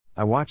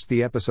I watched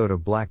the episode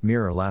of Black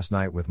Mirror last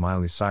night with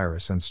Miley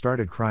Cyrus and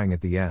started crying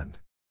at the end.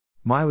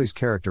 Miley's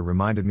character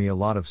reminded me a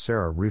lot of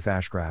Sarah Ruth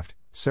Ashcraft,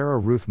 Sarah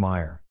Ruth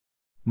Meyer.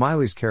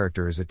 Miley's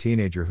character is a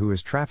teenager who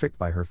is trafficked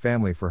by her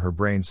family for her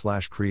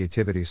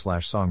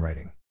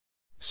brain/creativity/songwriting.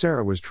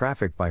 Sarah was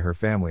trafficked by her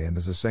family and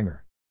is a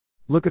singer.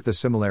 Look at the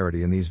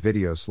similarity in these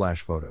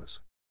videos/photos.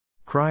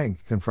 Crying,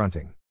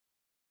 confronting.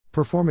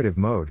 Performative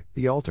mode,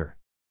 the altar.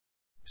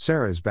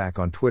 Sarah is back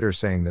on Twitter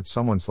saying that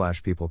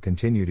someone/people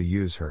continue to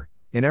use her,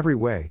 in every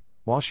way,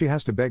 while she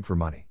has to beg for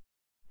money.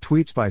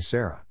 Tweets by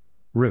Sarah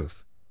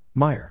Ruth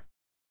Meyer.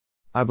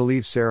 I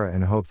believe Sarah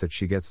and hope that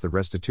she gets the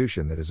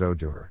restitution that is owed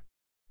to her.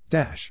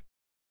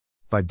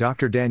 By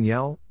Dr.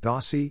 Danielle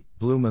Dossie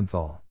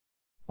Blumenthal.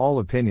 All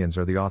opinions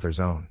are the author's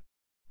own.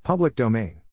 Public domain.